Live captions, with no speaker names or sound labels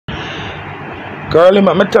Girlie,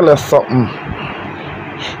 let me tell you something.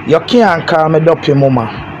 You can't call me dopey mama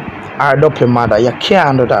or dopey mother. You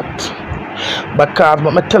can't do that. Because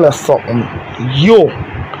let me tell you something. You,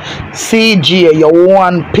 CJ, you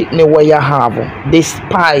one picnic where you have.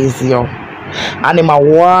 Despise you. And him a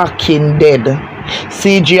walking dead.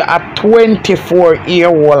 CJ a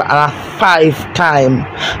 24-year-old and a 5-time.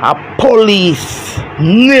 A police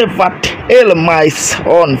never tell my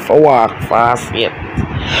son for walk fast yet.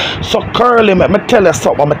 So Curly, let me tell you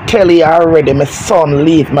something. I tell you already, my son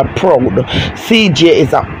leave me proud. CJ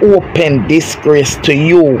is an open disgrace to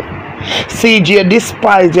you. CJ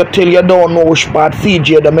despise you till you don't know which part.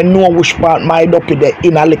 CJ, I know which part my dopey there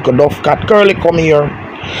in a little duff cat. Curly, come here.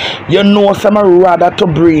 You know some rather to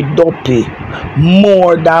breed dopey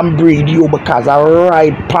more than breed you because I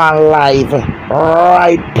ride pan live.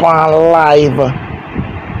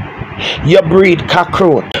 You breed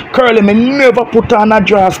cockroach. Curly, me never put on a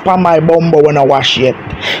dress for my bumbo when I wash it.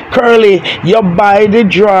 Curly, you buy the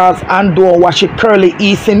drawers and don't wash it. Curly,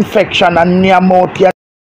 yeast infection and near mouth.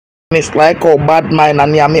 It's like how bad mind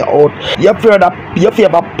and near me out. You feel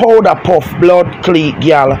a powder puff blood cleat,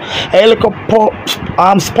 girl. A little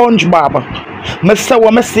SpongeBob. Me say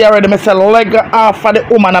what me say already, me say leg off of the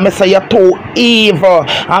woman and me say you're too evil.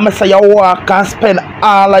 And me say you walk and spend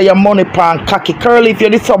all of your money pan cocky. Curly, if you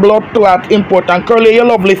this a blood clot important, Curly, you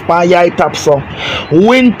love lift pan your top so.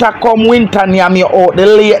 Winter come winter near me out. The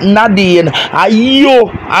late Nadine. Are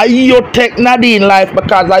you take Nadine life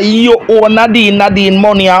because are you owe Nadine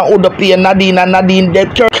money and owe the pay Nadine and Nadine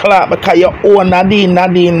dead clot because you owe Nadine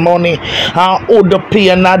money and owe the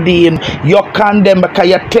pay Nadine. You condemn because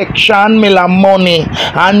you take Sean Miller money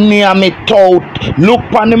and near me out.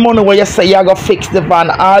 Look on the money where you say you go fix the van.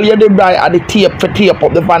 All you did buy at the tape for tape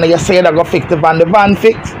up the van and you say you go fix the van. The van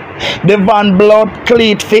fix. The van blood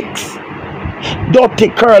cleat fix. Dirty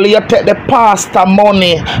Curly, you take the pastor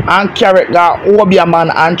money and carry it go over your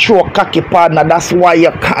man and throw cocky partner. That's why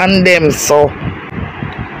you condemn so.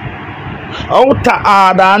 Out of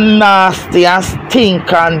order and nasty and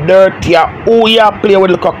stink and dirty. Who you play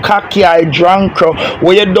with look a cocky eye drunk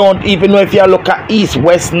where you don't even know if you look at east,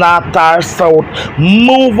 west, north or south.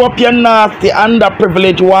 Move up your nasty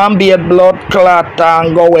underprivileged one be a blood clot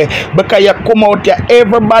and go away. Because you come out here,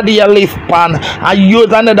 everybody you live pan and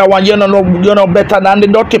use another one, you know better than the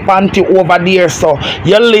dirty panty over there. So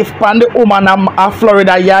you live pan the woman of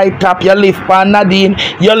Florida, you top, you live pan Nadine,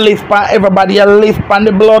 you live pan everybody, you live pan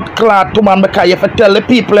the blood clot woman. Because you have to tell the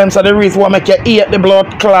people them so the reason why make you eat the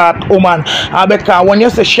blood clot woman. And because when you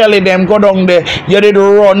say Shelly them go down there, you did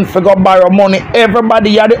run for go borrow money. Everybody,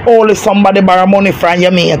 you're the only somebody borrow money from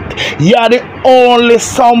your mate. You're the only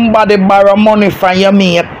somebody borrow money from your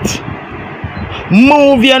mate.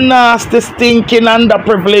 Move your nasty, stinking,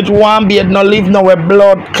 underprivileged one baby. No live no with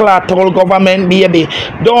blood clot whole government baby.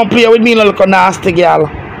 Don't play with me no little nasty girl.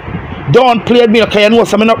 Don't play with me because you know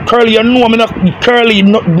some not Curly, you know me not Curly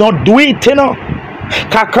not do it, you know.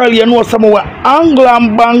 Cause Curly, you know some will angle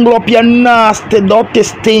and bangle up your nasty, dirty,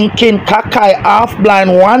 stinking, cockeye, half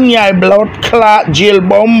blind, 1 eye blood clot, jail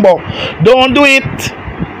bumbo. Don't do it.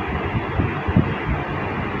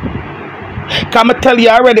 Can I tell you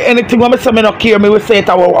already anything when I say me not care, me will say it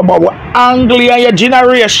about Anglia and your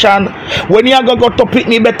generation. When you go to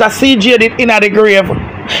Pitney, better CJ it in the grave.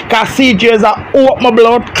 Because CJ is a open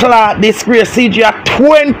blood clot disgrace. CJ a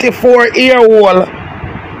 24-year-old.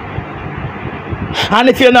 And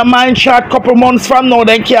if you're in a mind short couple months from now,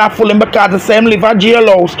 then careful him because the same live at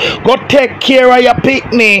jailhouse. Go take care of your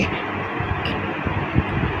Pitney.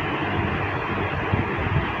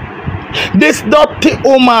 This dirty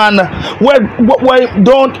woman where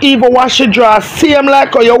don't even wash your drawers. Same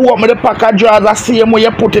like how you open the pack of drawers, the same way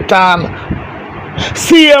you put it on.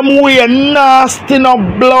 Same way nasty no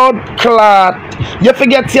blood clot. You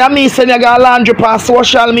forget see me saying you got laundry on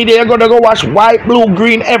social media, you're gonna go wash white, blue,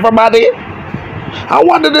 green, everybody. I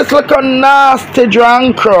wonder this look a nasty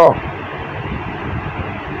drunk.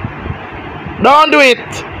 Don't do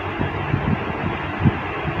it.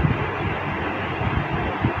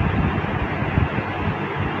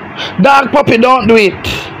 Dog puppy, don't do it.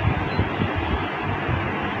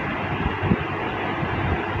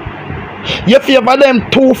 You favor them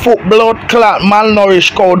 2-foot blood clot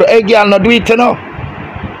malnourished cow. The egg girl not do it, you know.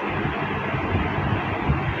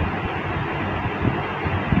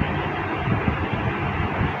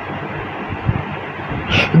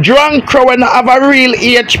 Drunk crow when I have a real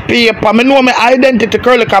age paper. I know my identity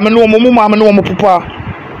curly because I know my mama, I know my papa.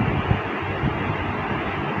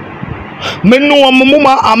 I know my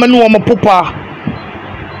mama and I know my papa.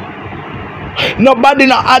 Nobody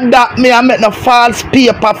no adopt me and make no false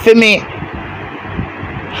paper for me.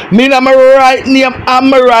 Me na my right name and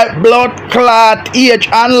my right blood clot age.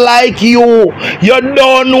 Unlike you, you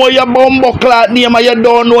don't know your bumbo clot name and you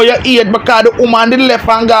don't know your age because the woman the left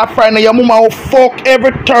and go friend and your mama will fuck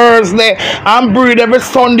every Thursday and breed every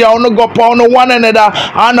Sunday. I wanna go upon one another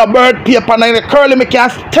and a bird paper and the curly me can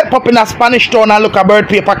step up in a Spanish town and look at bird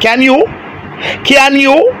paper. Can you? Can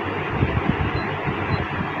you?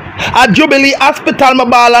 At Jubilee Hospital my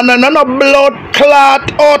ball and no blood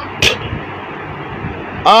clot out.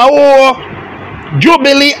 Oh,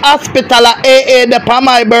 Jubilee Hospital at AA the pa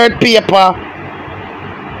my bird paper.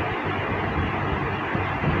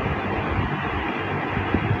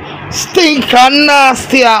 Stink and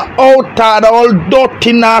nasty out of the old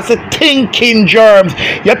dirty nasty thinking germs.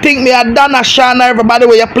 You think me a Donna Shana everybody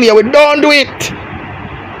where you play with? Don't do it.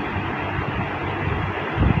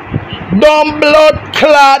 Don't blood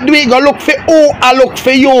clot. We go look for who I look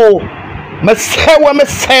for you. Me say what me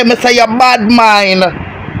say you bad mind.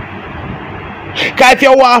 Cause if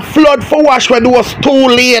you want flood for wash when there was two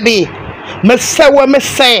lady, me say what me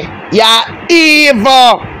say, you're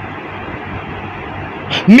evil.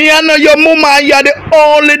 Me and know your mama, you're the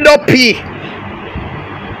only dopey.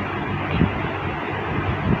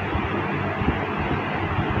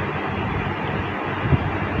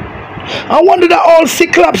 I wonder that all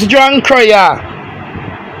Cyclops drunk cry.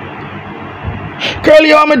 Girl,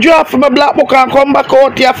 you want me drop for my black book and come back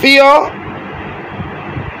out here for you?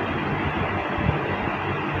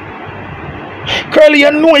 Curly,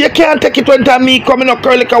 you know you can't take it when time me coming up,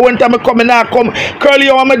 Curly, because when time me coming now come. Curly,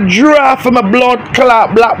 you want me draft for my blood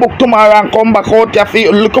clot black book tomorrow and come back out here for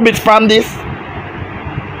you. Look a bit from this.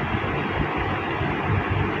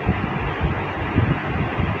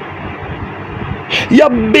 You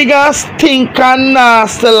big ass stink and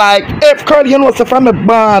nasty like if Curly, you know so from a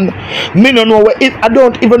band. Me don't know where it, I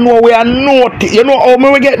don't even know where I notice. You know how me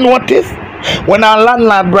we get noticed? When a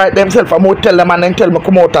landlord bright themselves, I'm going to tell them and then tell me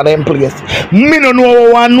come out of them place. Me no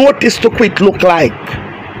know how I notice to quit look like.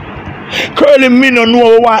 Curly, me no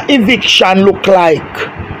know how eviction look like.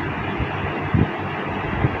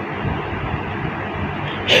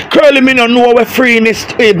 Curly, me no know where freeness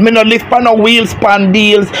is. Me no live on no wheels pan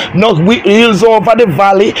deals, no wheels over the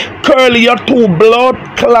valley. Curly, you're too blood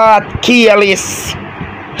clot careless.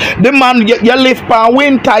 The man you live for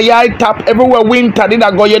winter, you tap everywhere winter did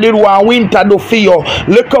I go, you did one winter do for you.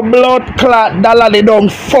 Look a blood clot dollar they don't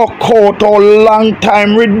fuck out all long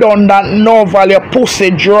time redundant novel, your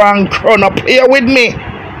pussy drunk run up here with me.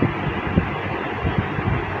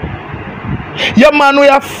 Your man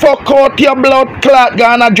will fuck out your blood clot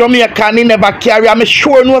gonna Jamaica and he never carry. I'm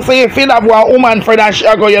sure no say if you have one woman friend and she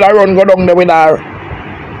go you run go down there with her.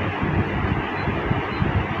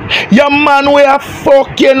 Your man will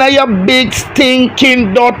fuck you and your big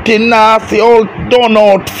stinking dirty nasty old done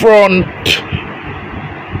out front.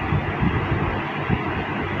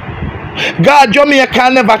 God Jamaica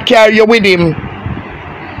never carry you with him.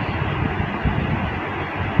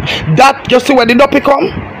 That you see where the dopey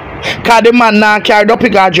come? Cause the man now carry dopey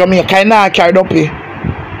God Jamaica, he now carry dopey.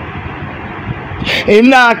 He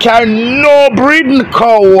now carry no breeding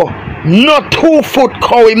cow, no 2-foot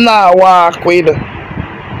cow him now walk with.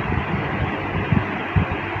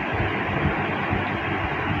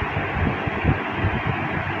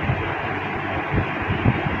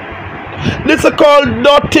 This is called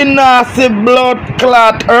dirty nasty blood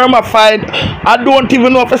clot hermaphied. I don't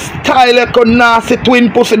even know if it's style like a nasty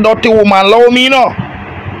twin pussy dirty woman. Allow me know.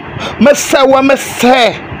 Me say what me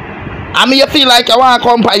say. I mean you feel like you want to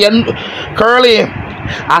come by you Curly.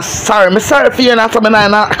 I'm sorry. Me sorry for you not something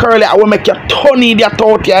like Curly. I will make you turn idiot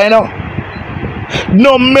out here, you know.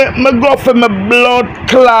 No, me go for my blood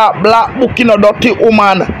clot black book, you know, dirty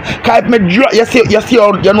woman. Cause if me draw, you see,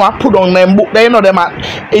 you know, I put on them book there, you know them.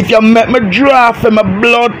 If you make me draw for my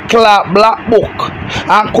blood clot black book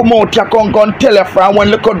and come out, you can tell your friend when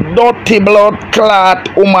look at dirty blood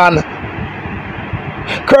clot woman.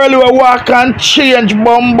 Curly will walk and change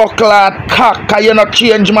bumbo clot cock, cause you not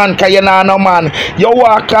change man, cause you not no man. You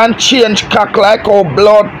walk and change cock like how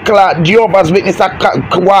blood clot Jehovah's Witness a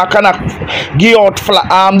walk and give out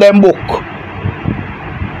them book.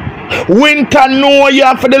 Winter know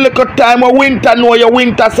you for the little time of winter know you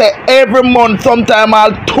winter say every month, sometime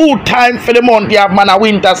all 2 times for the month you have man a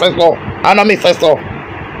winter say so. And I miss say so.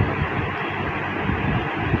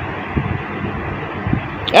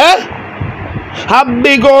 Eh? A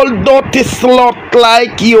big old dirty slut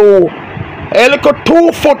like you. A little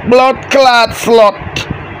 2-foot blood clot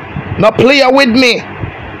slut. Now play with me.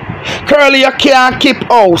 Curly, you can't keep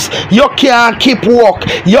house. You can't keep work.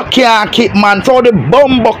 You can't keep man. So the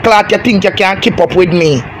bumbo clot you think you can't keep up with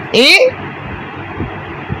me. Eh?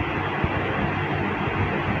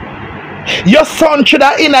 Your son should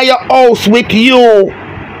have in your house with you.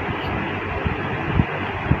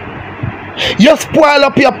 You spoil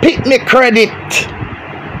up your picnic credit.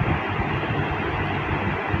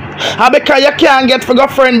 And because you can't get for your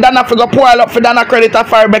friend Dana for go spoil up for Dana credit or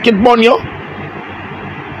fire back it burn you.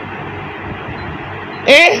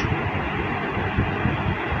 Eh?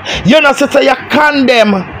 You know sister you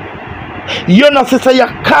condemn. You know sister you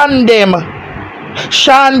condemn.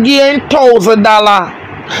 Sean gain $1,000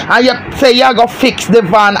 and you say you go fix the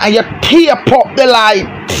van and you tape up the light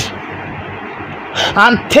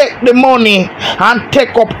and take the money and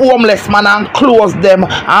take up homeless man and close them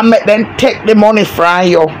and make them take the money from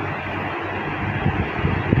you.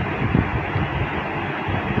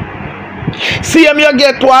 See him you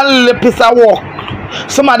get one little piece of work.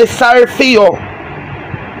 Somebody sorry for you.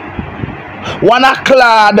 One a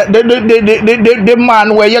clad the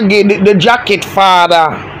man where you get the jacket father.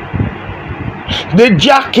 The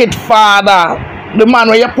jacket father. The man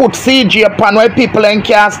where you put CJ upon where people ain't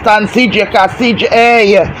can't stand CJ cause CJ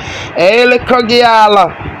hey little girl.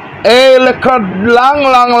 Hey little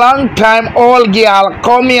long time old girl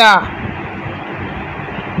come here.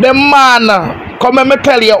 The man come let me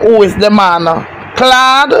tell you who is the man.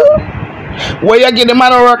 Clad where you get the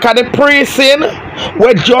man who work at the prison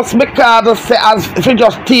where just because say as if you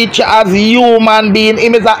just teach as human being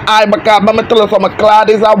him is a eye because let me tell you something Clad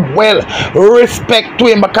is a well respect to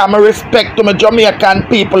him because I respect to my Jamaican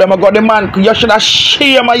people and I got the man you should have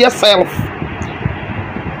shame of yourself.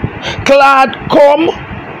 Clad come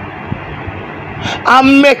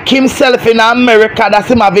and make himself in America that's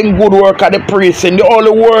him having good work at the prison. The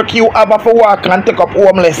only work you have for work and take up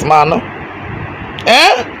homeless man.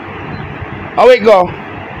 Eh? How we go?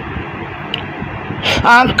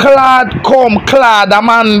 And Clad come, Clad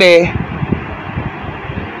Amande.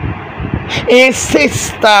 His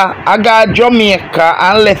sister I got Jamaica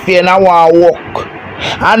and left here and I want to walk.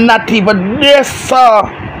 And not even there,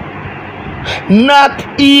 sir.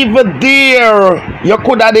 Not even there. You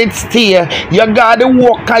could have did stay. You got the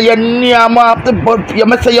walk and you name off the but you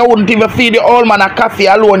must say you wouldn't even feed the old man a coffee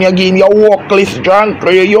alone. You give him your walkless drunk.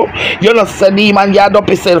 You not say him and you had up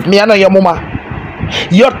yourself. Me I know your mama.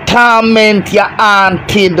 You torment your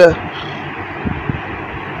auntie.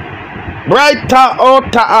 Right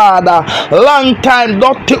out of order. Long time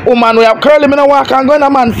dirty woman we have curly me no walk and go in a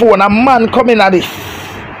man phone. A man coming at this.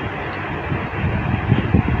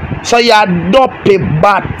 So you dopey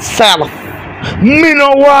bad self. Me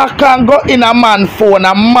no walk and go in a man phone.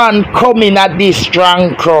 A man coming at this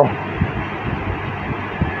drunk.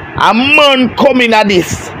 A man coming at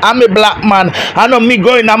this. I'm a black man. I know me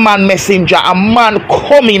going a man messenger. A man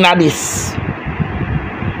coming at this.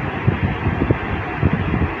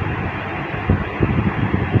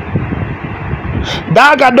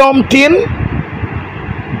 Dog a dumb thing.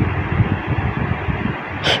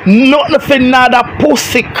 Nothing for nada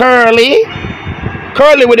pussy curly.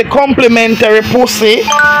 Curly with the complimentary pussy.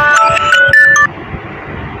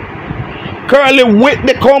 Curly with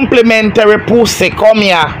the complimentary pussy. Come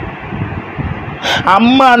here. A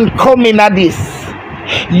man coming at this.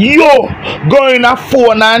 You go in a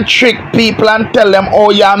phone and trick people and tell them, oh,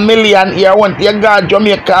 you're a million here. You got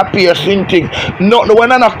Jamaica piercing thing. No,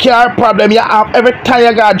 when I no car problem, you have every time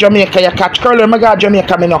you got Jamaica, you catch. Curly, when I got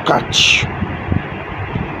Jamaica, me no catch.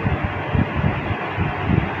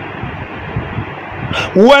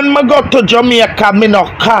 When I go to Jamaica, me no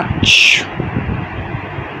catch.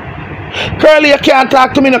 Curly, you can't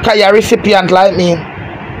talk to me no because you're a recipient like me.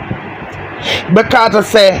 Because I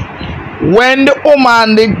say, when the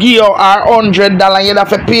woman they give you $100, you have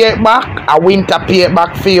to pay it back. A winter pay it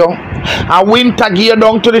back for you. A winter give you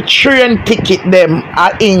down to the train ticket them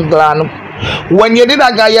at England. When you did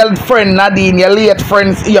a guy your friend Nadine, your late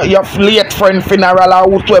friends, your late friend funeral or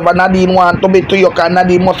whosoever Nadine want to be to you, because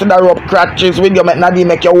Nadine must have rub crutches with you, make Nadine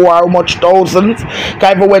make you war how much thousands.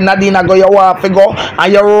 Because even when Nadine go you war to go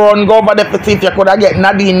and you run go over there to see if you could have get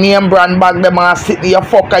Nadine name brand back them and sit your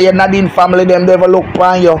fucker your Nadine family them they ever look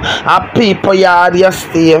upon you and people yard you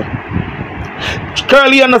stay.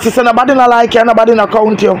 Curly you know sister nobody not like you, nobody not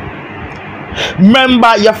count you.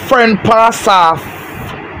 Remember your friend pass off.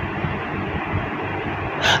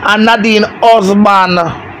 And Nadine husband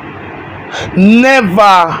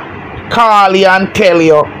never call you and tell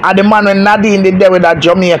you. And the man when Nadine did there with that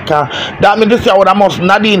Jamaica, that means this year would almost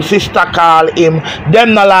Nadine's sister call him.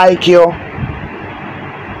 Them not like you.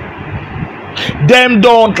 Them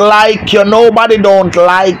don't like you. Nobody don't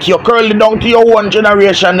like you. Curly down to your one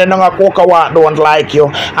generation, then a cocoa don't like you.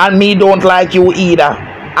 And me don't like you either.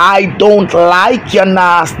 I don't like your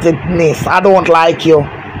nastiness. I don't like you.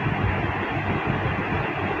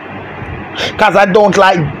 Cause I don't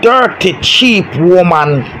like dirty, cheap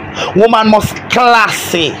woman. Woman must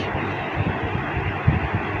classy.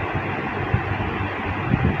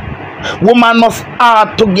 Woman must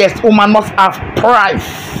hard to guess. Woman must have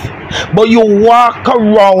price. But you walk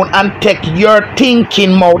around and take your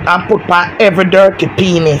thinking mouth and put on every dirty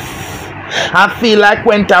penis. I feel like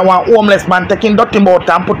when I want homeless man taking dirty mouth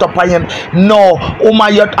and put up on you. No,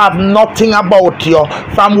 woman, you have nothing about you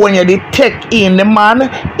from when you did take in the man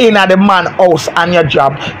house and your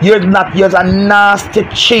job. You're a nasty,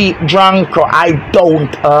 cheap drunker. I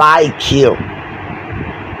don't like you.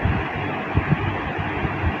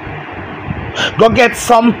 Go get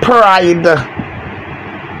some pride.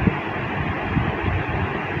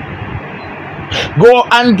 Go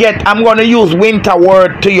and get, I'm going to use winter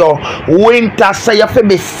word to you. Winter say you have to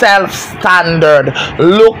be self-standard.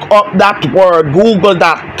 Look up that word. Google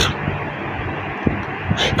that.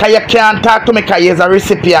 Because you can't talk to me because you're a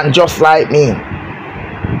recipient just like me.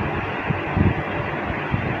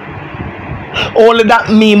 Only that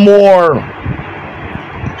me more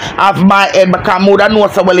of my head because I would know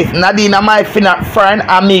so well if Nadine my friend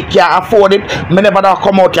and me can't afford it, me never da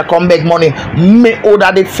come out here come beg money. Me would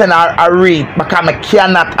have did send her a read because I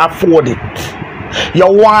cannot afford it. You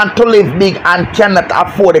want to live big and cannot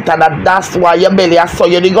afford it, and that's why your belly is so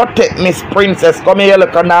you did go take Miss Princess. Come here,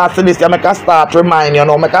 look and see this. You make a start remind you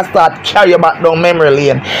know, make a start carry you back down memory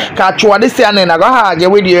lane. Cause you this and then I go argue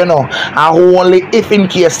with you, you know. And only if in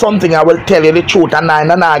case something I will tell you the truth and I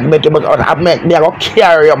an argument you I make me I go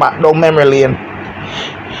carry you back down memory lane.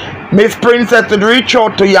 Miss Princess to reach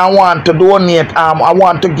out to you and want to donate. I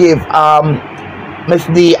want to give Miss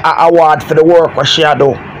D an award for the work what she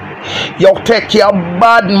do. You take your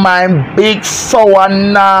bad mind, big sour,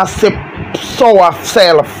 nasty, sour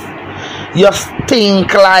self. You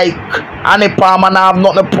stink like any palm and have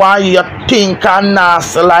nothing upon you. You think and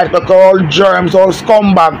nasty like all germs, all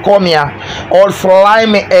scumbag, come here. All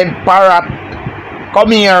slimy head parrot,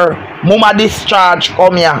 come here. Mama discharge,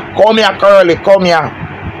 come here. Come here, Curly, come here.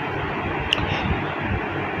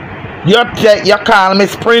 You call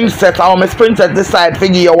Miss Princess or Miss Princess decide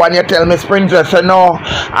figure you when you tell Miss Princess you know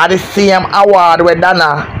at the same award with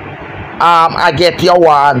Dana I get your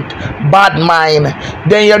want bad mind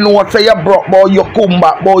then you know say you broke but you come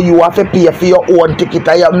back but you have to pay for your own ticket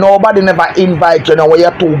and nobody never invite you know where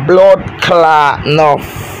you're too blood clot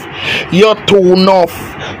enough you're too enough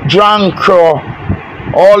drunk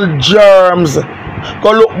all germs.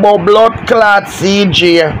 Go look about blood clot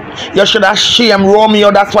CJ. You should have shame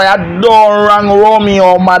Romeo. That's why I don't wrong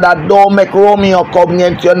Romeo, mother. Don't make Romeo come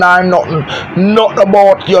into you know nothing. Not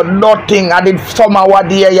about you, nothing. I did summer what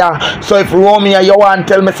day ya. So if Romeo you want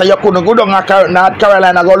to tell me say you couldn't go down to North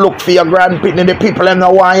Carolina go look for your grandpitney, the people them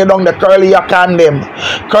no want you down the Curly you condemn.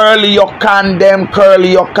 Curly you condemn,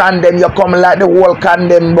 Curly you condemn. You come like the whole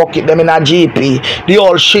condemn bucket them in a GP. The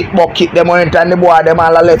whole shit bucket them went and the boy them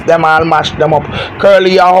all left them all mash them up.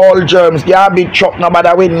 Curly your whole germs. You have been chuck no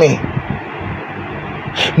bother with me.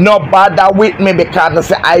 No bother with me because I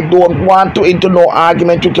say I don't want to into no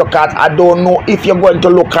argument with your cat. I don't know if you're going to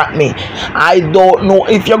look at me. I don't know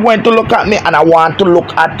if you're going to look at me and I want to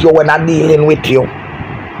look at you when I'm dealing with you.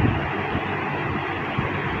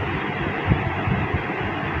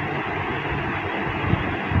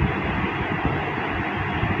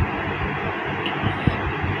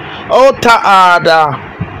 Out of order.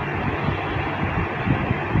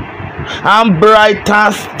 I'm bright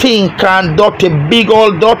and stink and dirty, big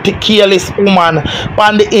old dirty careless woman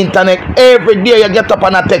on the internet. Every day you get up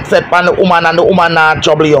and a text it on the woman and the woman not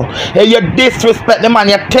trouble you. You disrespect the man,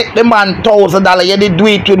 you take the man $1,000, you did do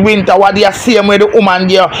it with winter what you same way the woman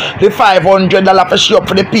give the $500 for shop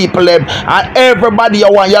for the people them. And everybody you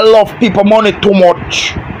want, you love people money too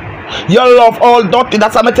much. You love all dirty.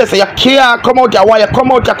 That's what I tell you. You can't come out here. Why you come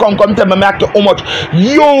out here? Come tell me make you how much.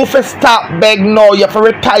 You have to stop begging now. You have to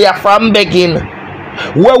retire from begging.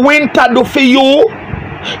 What winter do for you?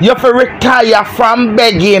 You have to retire from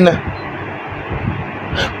begging.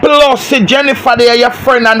 Plus, Jennifer, there, your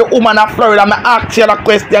friend and the woman of Florida, I ask you the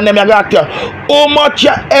question. Then I ask you, how much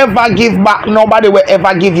you ever give back? Nobody will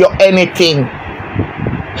ever give you anything.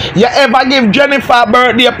 You ever give Jennifer a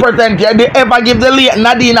birthday present? You ever give the late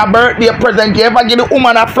Nadine a birthday present? You ever give the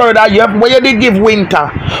woman of Florida? What you did give Winter?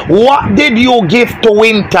 What did you give to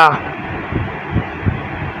Winter?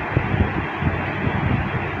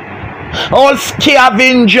 All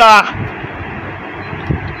scavenger.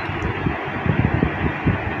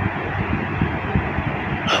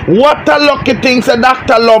 What a lucky thing say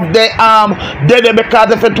Dr. Love they did it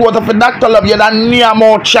because if it was of a Dr. Love you done near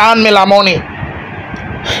more Chan Miller money.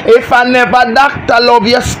 If I never doctor love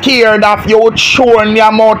you scared of you would show me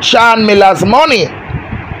about Sean Miller's money.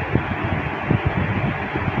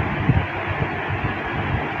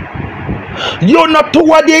 You not to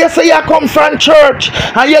what you say you come from church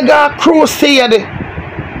and you got crusade.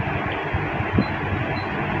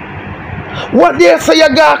 What they say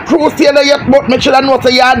you got crusade yet, but me should know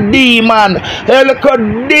say you a demon. You look a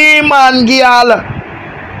demon girl.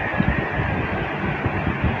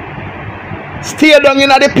 Stay down in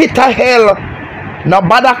the pit of hell.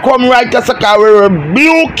 Nobody come right to say we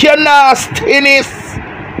rebuke your nastiness.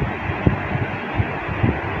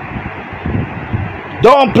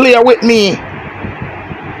 Don't play with me.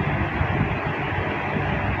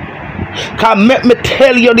 Can make me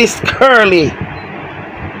tell you this, Curly.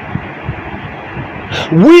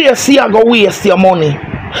 We see you go waste your money.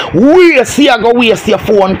 We see you go waste your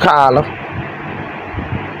phone call.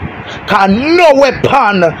 Can no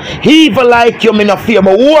weapon evil like you me no fear,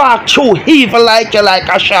 but walk through evil like you like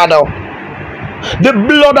a shadow. The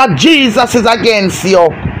blood of Jesus is against you.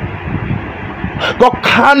 Go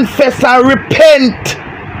confess and repent.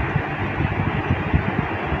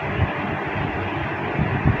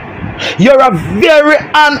 You're a very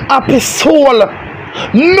unhappy soul.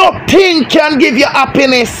 Nothing can give you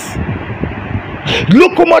happiness.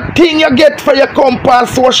 Look how much thing you get for your comp on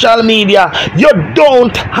social media. You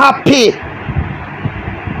don't happy.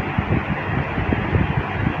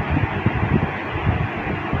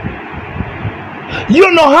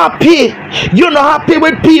 You're not happy. You're not happy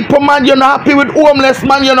with people, man. You're not happy with homeless,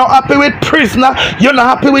 man. You're not happy with prisoner. You're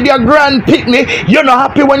not happy with your grand picnic. You're not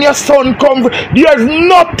happy when your son comes. There's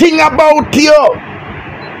nothing about you.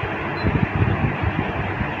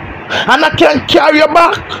 And I can carry you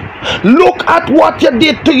back. Look at what you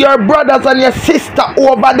did to your brothers and your sister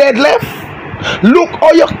over there left. Look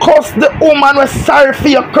how you cussed the woman was sorry for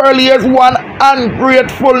your Curly as one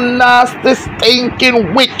ungrateful, nasty,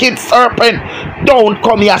 stinking, wicked serpent. Don't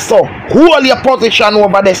come here, so. Hold your position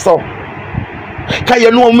over there, so. Because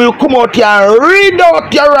you know me will come out here and read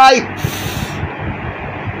out your rights.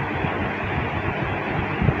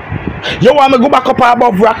 You want me to go back up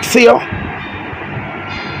above rocks here?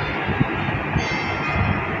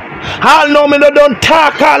 All know me no don't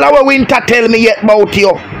talk all our winter tell me yet about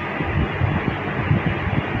you.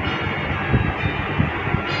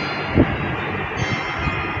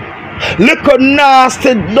 Look a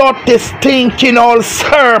nasty, dirty, stinking old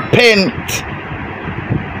serpent.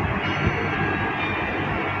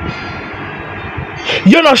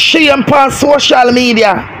 You no shame on social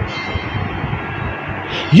media.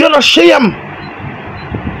 You no shame.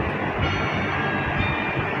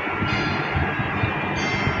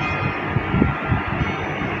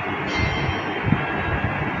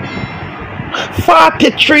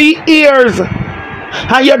 "43 years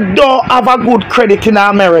and you don't have a good credit in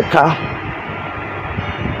America.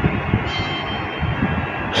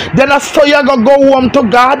 Then I saw you gonna go home to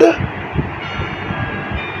God.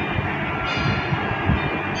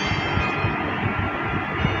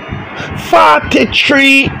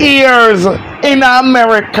 43 years in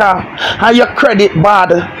America and your credit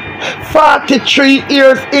bad. 43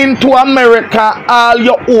 years into America, all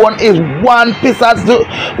you own is one piece of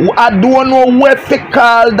I don't know what to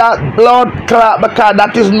call that blood clot because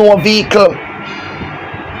that is no vehicle.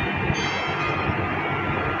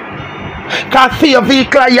 Because for your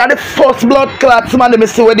vehicle, you are the first blood clots, man. Let me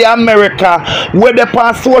see where the America, where they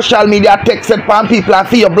on social media texted from people and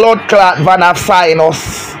for your blood clot van have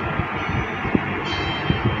sinus.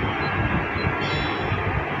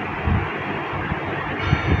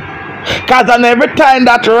 Because on every time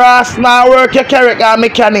that Ross now work, you carry a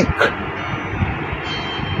mechanic.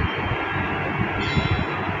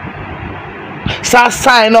 So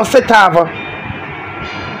sinus it have.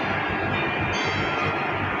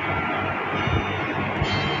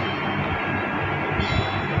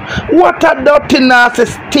 What a dirty, nasty,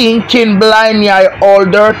 stinking, blind eye, all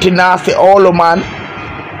dirty, nasty, all man.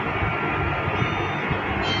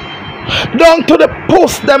 Down to the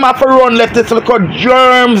post them have to run left this look at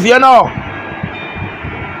germs, you know.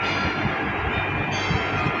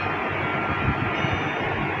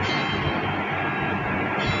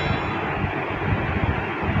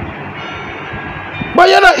 But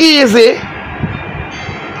you're not easy.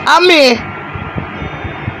 I mean,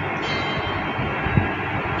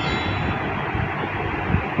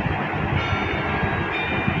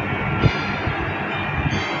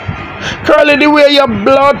 Curly, the way your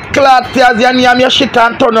blood clots as you name your shit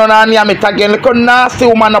and turn on and name it again. Look how nasty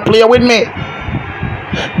woman no play with me.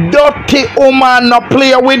 Dirty woman no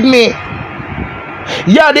play with me.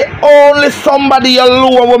 You're the only somebody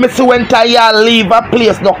alone when me see when you leave a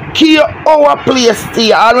place. No care our place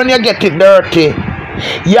stay. And when you get it dirty,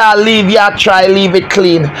 you leave, you try leave it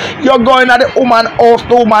clean. You're going at the woman house,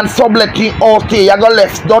 the woman subletting house there. You go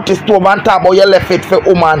left dirty stove on top, but you left it for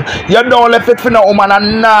woman. You don't left it for no woman,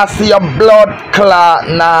 and nasty your blood clot,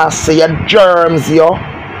 nasty your germs, yo.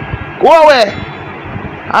 Go away.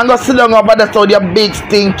 And go sit down over there so your big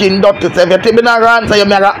stinking dirty. So if you take me no answer, you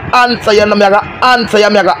make a answer, you no make a answer, you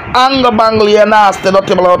make a anger bangle, you nasty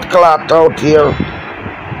dirty blood clot out here.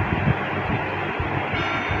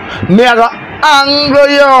 Make a anger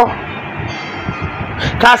you.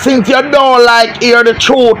 Cause since you don't like hear the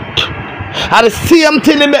truth, and the same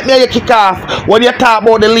thing they make me kick off when you talk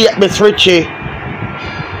about the late Miss Richie.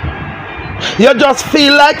 You just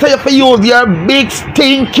feel like you have to use your big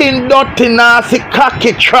stinking dirty nasty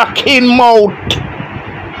cocky tracking mouth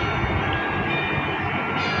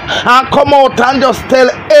and come out and just tell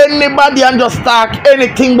anybody and just talk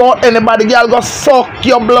anything about anybody. Girl, go suck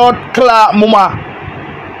your blood clot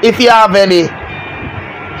mama if you have any.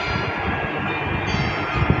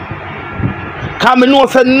 Cause me know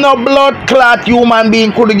say no blood clot human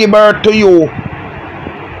being could give birth to you.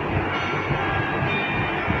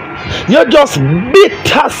 You're just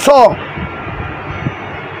bitter, so.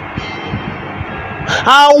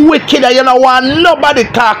 And wicked that you don't want nobody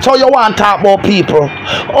talk, so you want to talk about people.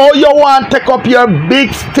 Or you want to take up your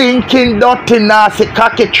big stinking dirty nasty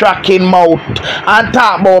cocky tracking mouth and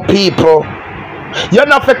talk about people. You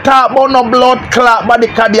not to talk about no blood clot, but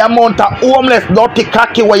because the amount of homeless dirty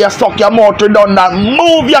cocky where you suck your mouth redundant.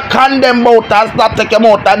 Move your condemn mouth and stop take your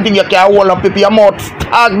mouth and think you can hold up if your mouth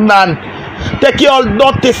stagnant. Take your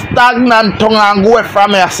dirty stagnant tongue and go away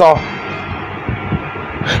from here, so.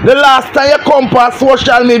 The last time you come on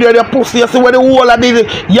social media, the pussy, you see where the whole of this,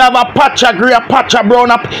 you have a patch of grey, a patch of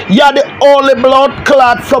brown up. You're the only blood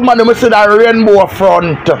clot somebody will see that rainbow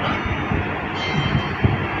front.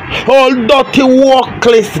 All dirty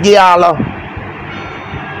workless girl.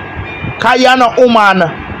 Cause you're not woman.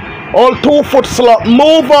 All 2 foot slut.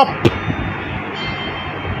 Move up.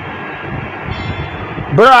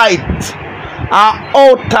 Bright. And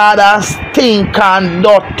out of the stink and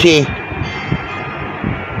dirty.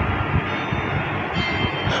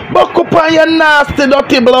 Buck up on your nasty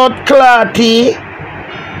dirty blood clotty.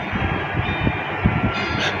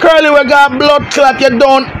 Curly we got blood clot, you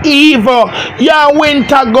don't evil. You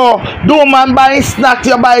winter go. Do man buy snacks,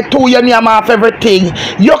 you buy 2, you name off everything.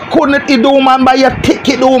 You couldn't do man buy your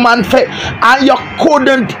ticket, do man for, and you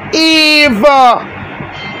couldn't evil.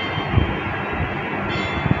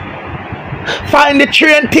 Find the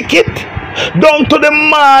train ticket. Down to the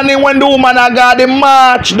morning when the woman I got the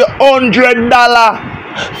march, the $100.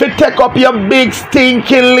 To take up your big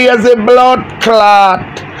stinking lazy blood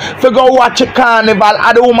clot. To go watch a carnival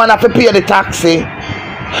and the woman have to pay the taxi.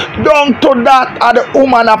 Down to that and the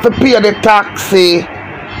woman have to pay the taxi.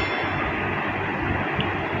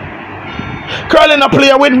 Curly not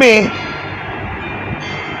play with me.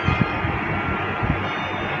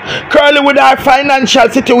 Curly with our financial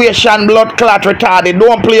situation, blood clot retarded.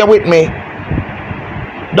 Don't play with me.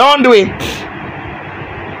 Don't do it.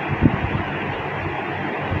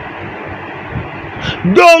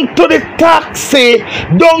 Down to the taxi,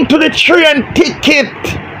 down to the train ticket.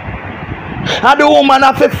 And the woman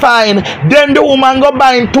have to fine. Then the woman go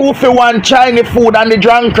buying 2 for 1 Chinese food and the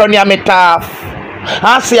drunk run ya me tough.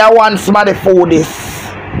 I say I want somebody food this.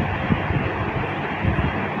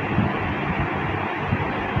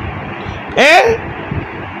 Eh?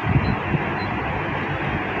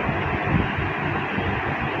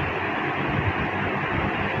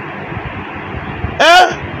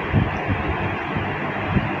 Eh?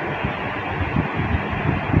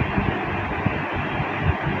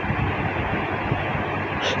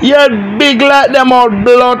 You're big like them old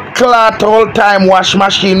blood clot all time wash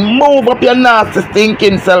machine. Move up your nasty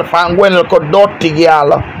stinking self and go and look at dirty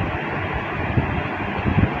girl.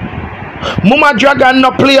 Mama Dragon no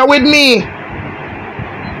play with me.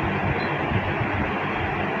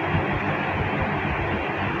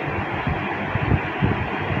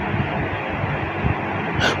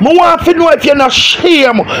 I want to know if you're not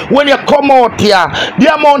shame when you come out here.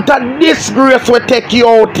 The amount of disgrace will take you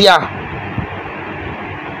out here.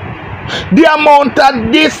 The amount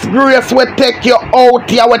of disgrace will take you out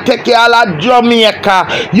here, will take you all of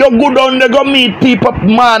Jamaica. You go down there, go meet people,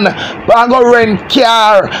 man, and go rent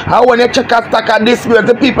car. And when you check a stack of disgrace,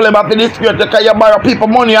 the people about the disgrace, because you borrow people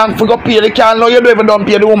money and for go pay the car. No, you don't even don't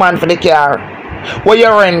pay the woman for the car. Where you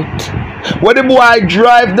rent. Where the boy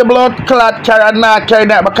drive the blood clot car and not carry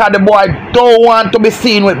that because the boy don't want to be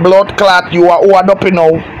seen with blood clot. You are up, you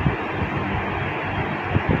know.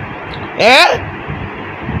 Eh?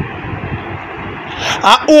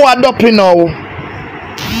 Who are doping now?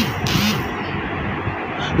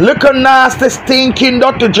 Look at nasty, stinking,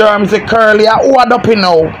 dirty germs, the curly. Who are doping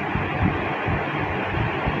now?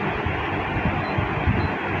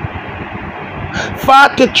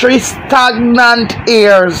 43 stagnant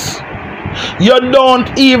years. You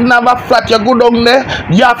don't even have a flat. You go down there.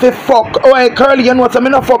 You have to fuck. Oh, hey, curly, you know what I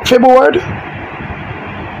mean? A fuck for board.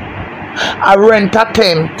 I rent a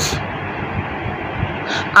tent.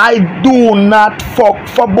 I do not fuck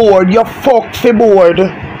for board. You fuck for board.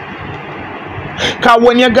 Cause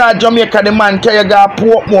when you go to Jamaica, the man tell you go to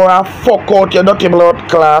Portmore and fuck out your dirty blood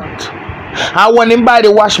clot. And when you buy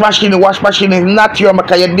the wash machine is not your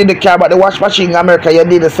because you did the car, but the wash machine in America, you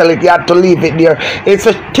did sell it, you had to leave it there. It's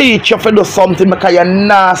a teach you to do something because you're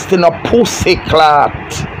nasty, no pussy clot.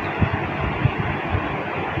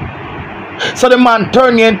 So the man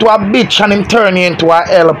turn you into a bitch and him turn you into a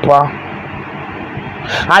helper.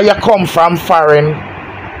 And you come from foreign.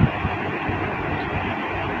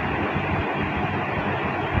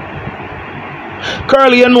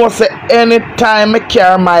 Curly, you know, say anytime I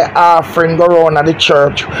carry my offering go around at the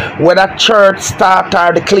church, whether church start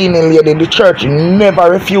or the cleaning lady, the church never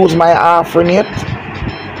refuse my offering yet.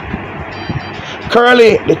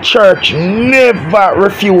 Curly, the church never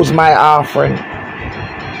refuse my offering.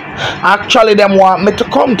 Actually, them want me to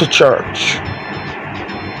come to church.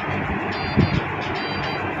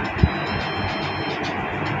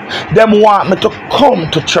 Them want me to come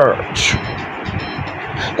to church.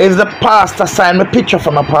 If the pastor sign me picture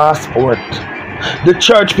for my passport, the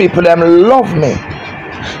church people them love me.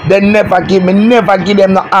 They never give them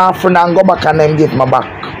the offering and go back and them give me back.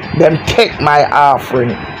 Them take my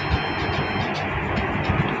offering.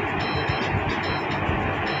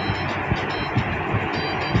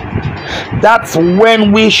 That's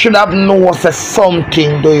when we should have known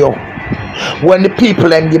something, do you? When the people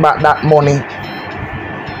them give back that money.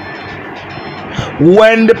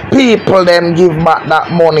 When the people them give back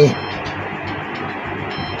that money,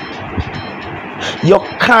 you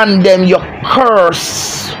condemn, you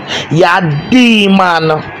curse, you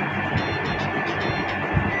demon.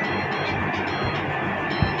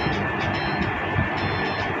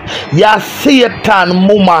 You Satan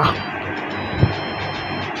mama.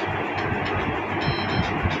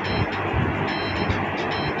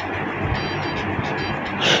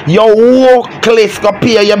 You workless go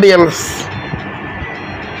pay your bills.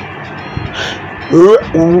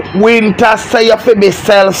 Winter say you have to be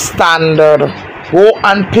self-standard. Go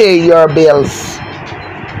and pay your bills.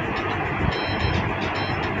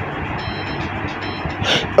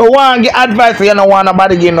 You want to get advice, you don't want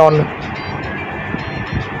nobody give none.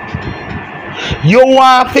 You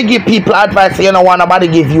want to give people advice, you don't want nobody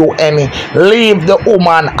give you any. Leave the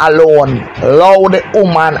woman alone. Allow the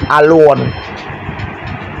woman alone.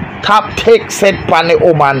 Top take set pan the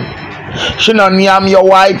woman. She no name your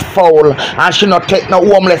white fowl and she no take no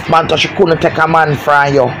homeless man so she couldn't take a man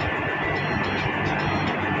from you.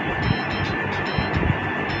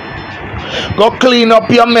 Go clean up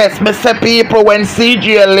your mess. Me say people when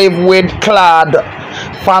CJ live with Claude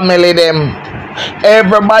family them.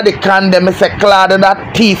 Everybody condemn. Me say Claude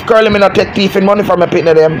that thief. Curly me not take thief in money from me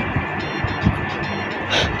pitney them.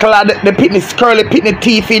 Claude the pitney Curly pitney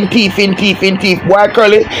thief. Boy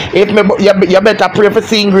Curly, if me you better pray for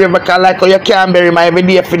seeing grave because like how you can't bury my every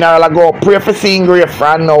day funeral I go. Pray for seeing grave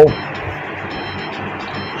from now.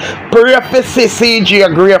 Pray for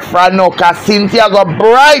CJ grave from now because since you go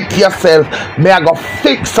bright yourself, me I go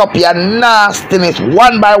fix up your nastiness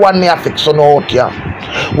one by one. Me I fix on out here.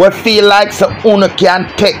 We feel like so uno can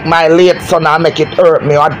take my late son and make it hurt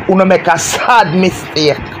me. Or uno make a sad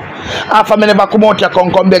mistake. After me never come out here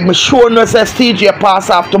come beg me sure no say CJ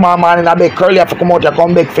pass off tomorrow morning I beg Curly have to come out here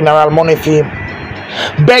come beg funeral money for him.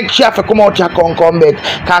 Beg she have to come out here come beg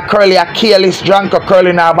cause Curly a careless drunk or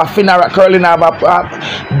Curly now have a funeral Curly now have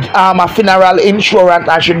a funeral insurance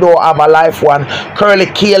and she don't have a life one. Curly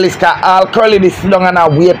careless cause all Curly this sit down and a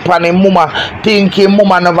wait for him mama thinking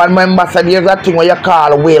mama never remember said there's a thing where you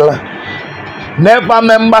call will. Never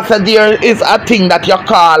remember that there is a thing that you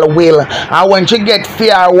call will. And when she get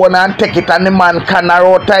fear one and take it and the man can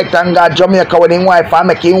roll tight and go Jamaica with his wife and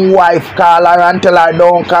make his wife call her and tell her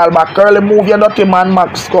don't call back. Curly move your dirty man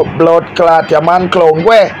max cup blood clot your man clown.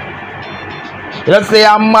 Where? You don't say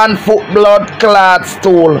a man foot blood clot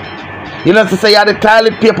stool. You don't say you're the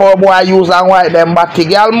toilet paper boy use and wipe them back.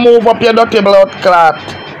 Girl move up your dirty blood clot.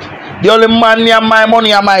 The only man near my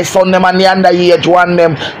money and my son them and the underage one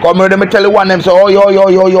them. Come here, me tell you one them so oh yo. And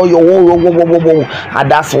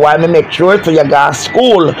that's why me make sure so you go to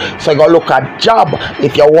school. So you go look at job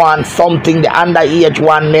if you want something the underage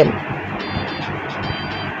one them.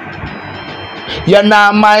 You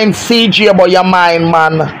not mind CJ, but you mind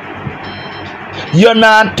man. You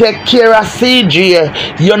not take care of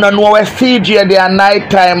CJ. You don't know where CJ they are night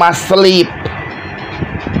time asleep.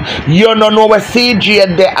 You don't know where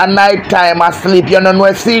CJ they are night time asleep. You don't know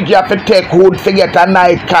where CJ have to take wood to get a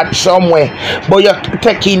night catch somewhere. But you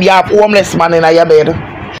taking you have homeless man in your bed.